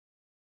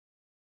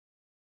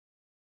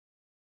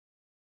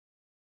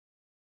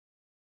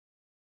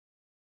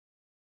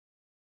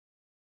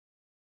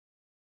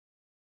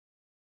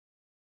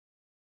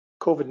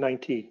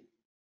COVID-19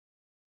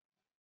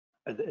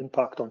 and the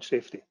impact on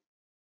safety.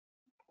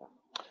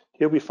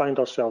 Here we find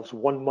ourselves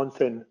 1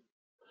 month in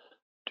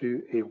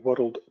to a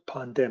world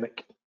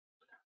pandemic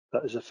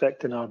that is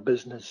affecting our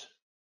business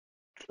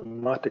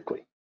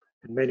dramatically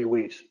in many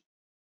ways.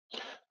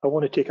 I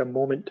want to take a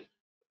moment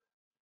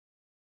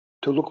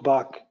to look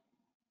back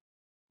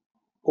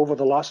over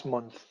the last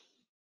month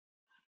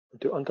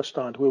and to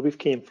understand where we've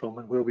came from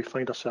and where we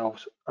find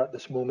ourselves at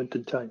this moment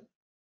in time.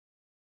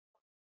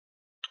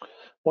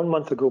 1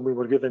 month ago, we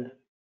were given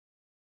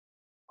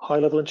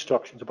high-level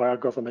instructions by our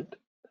government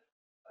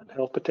and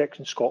Health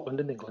Protection Scotland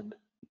and England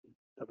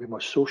that we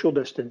must social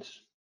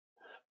distance,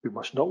 we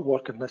must not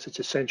work unless it's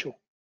essential.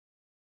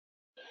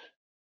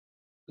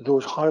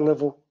 Those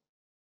high-level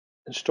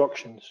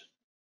instructions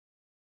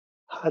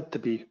had to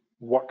be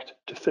worked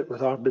to fit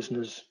with our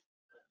business,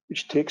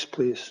 which takes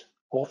place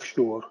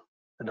offshore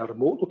in a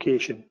remote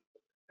location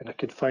in a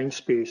confined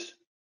space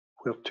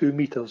where 2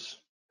 meters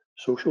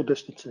social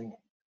distancing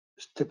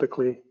is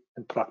typically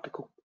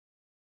impractical.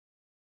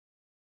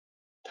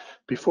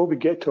 Before we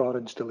get to our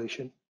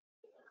installation,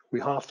 we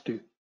have to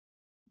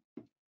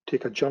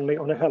take a journey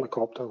on a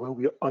helicopter where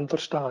we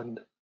understand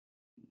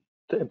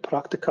the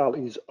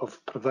impracticalities of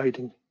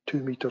providing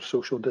 2-meter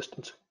social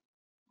distancing.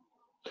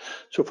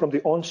 So from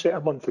the onset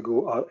a month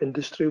ago, our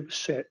industry was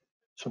set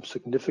some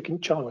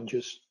significant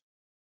challenges,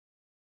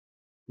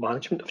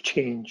 management of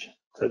change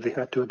that they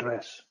had to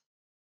address.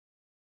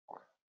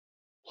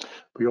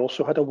 We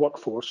also had a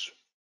workforce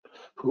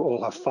who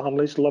all have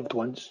families, loved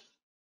ones,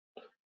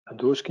 and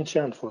those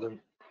concerned for them,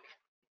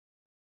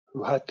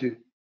 who had to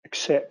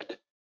accept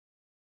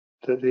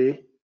that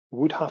they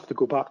would have to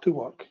go back to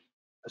work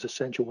as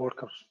essential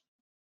workers.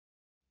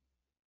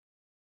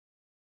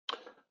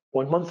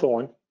 1 month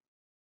on,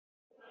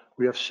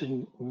 we have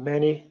seen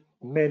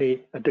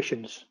many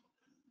additions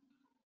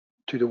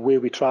to the way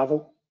we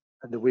travel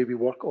and the way we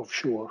work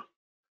offshore,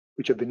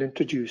 which have been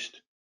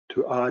introduced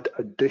to add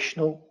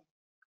additional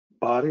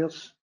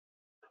barriers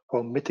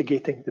while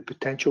mitigating the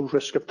potential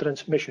risk of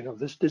transmission of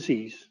this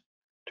disease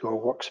to our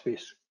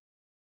workspace.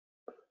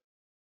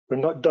 We're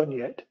not done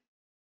yet,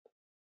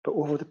 but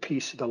over the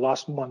piece of the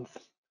last month,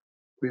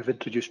 we have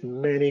introduced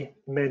many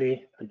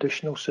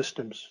additional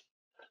systems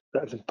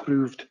that have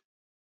improved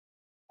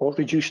or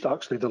reduced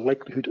actually the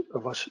likelihood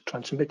of us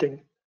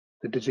transmitting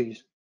the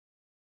disease.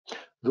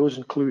 Those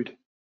include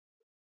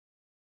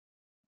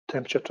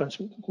temperature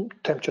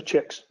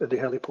checks at the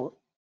heliport,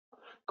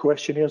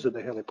 questionnaires at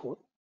the heliport.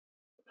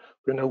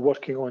 We're now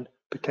working on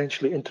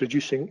potentially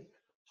introducing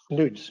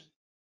snoods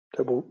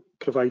that will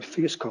provide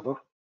face cover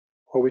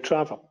while we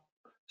travel.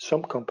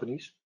 Some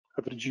companies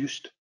have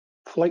reduced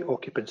flight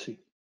occupancy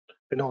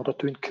in order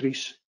to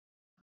increase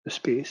the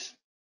space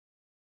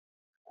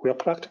where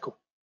practical.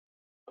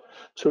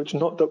 So it's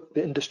not that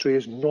the industry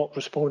is not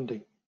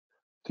responding.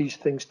 These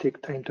things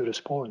take time to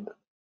respond.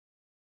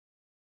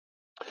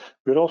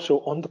 We're also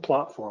on the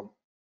platform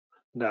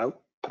now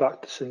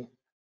practicing,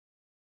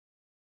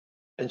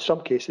 in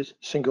some cases,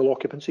 single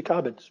occupancy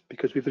cabins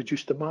because we've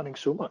reduced the manning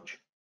so much.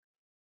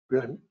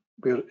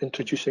 We're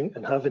introducing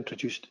and have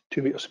introduced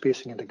 2-meter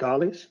spacing in the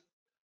galleys,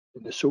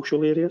 in the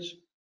social areas,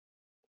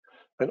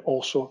 and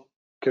also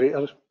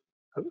greater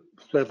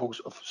levels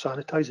of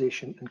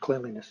sanitisation and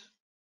cleanliness.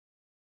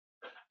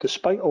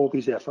 Despite all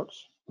these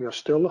efforts, we are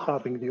still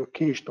having the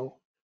occasional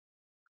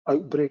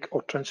outbreak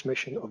or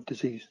transmission of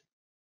disease.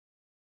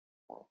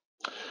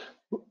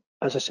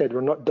 As I said,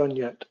 we're not done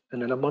yet,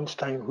 and in a month's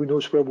time, who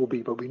knows where we'll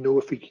be, but we know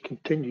if we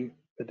continue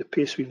at the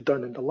pace we've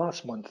done in the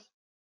last month,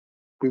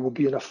 we will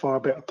be in a far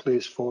better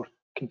place for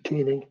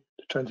containing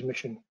the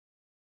transmission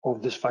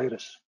of this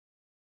virus.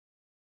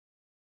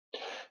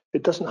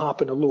 It doesn't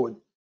happen alone.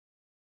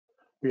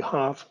 We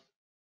have,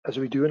 as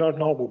we do in our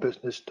normal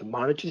business, to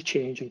manage the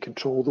change and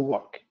control the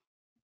work.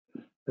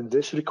 And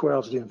this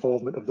requires the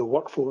involvement of the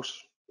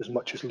workforce as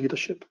much as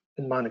leadership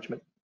and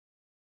management.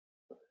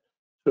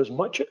 So as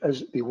much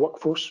as the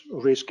workforce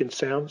raised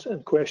concerns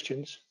and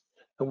questions,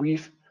 and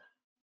we've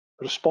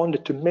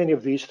responded to many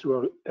of these through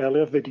our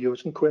earlier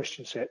videos and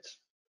question sets,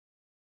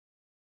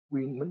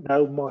 we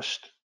now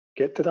must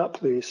get to that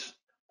place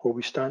where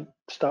we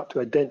start to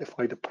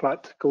identify the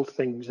practical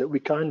things that we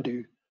can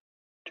do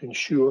to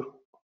ensure,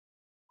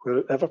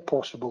 wherever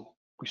possible,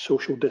 we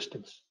social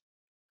distance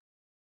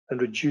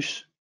and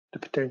reduce the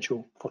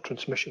potential for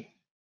transmission.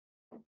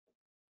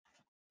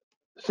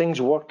 Things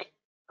work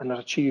and are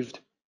achieved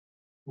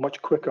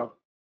much quicker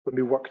when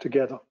we work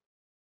together.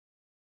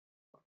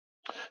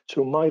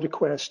 So my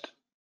request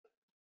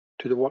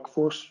to the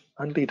workforce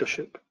and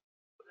leadership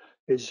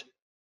is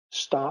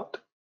start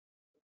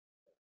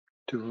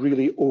to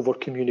really over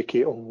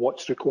communicate on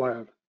what's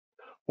required,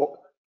 what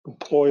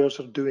employers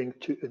are doing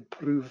to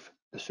improve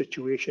the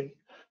situation,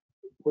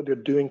 what they're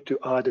doing to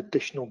add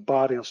additional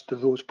barriers to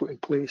those put in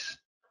place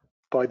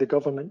by the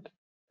government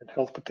and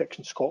Health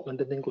Protection Scotland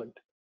and England.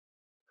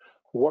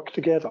 Work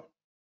together,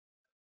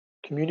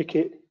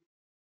 communicate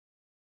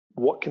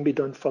what can be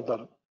done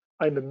further.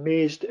 I'm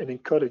amazed and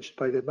encouraged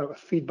by the amount of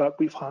feedback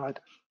we've had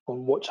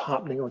on what's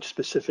happening on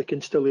specific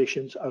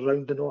installations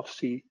around the North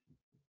Sea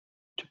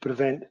to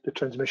prevent the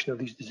transmission of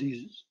these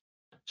diseases.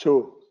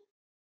 So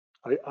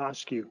I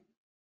ask you,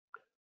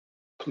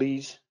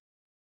 please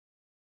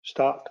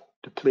start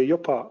to play your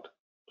part,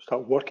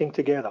 start working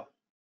together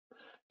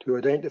to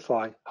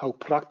identify how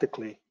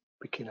practically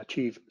we can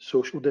achieve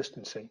social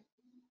distancing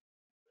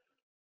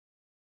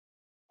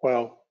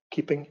while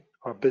keeping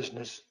our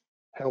business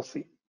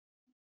healthy.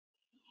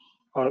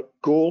 Our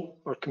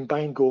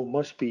combined goal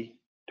must be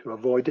to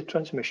avoid the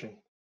transmission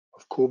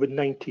of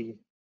COVID-19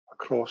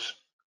 across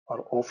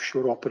our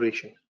offshore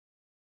operation.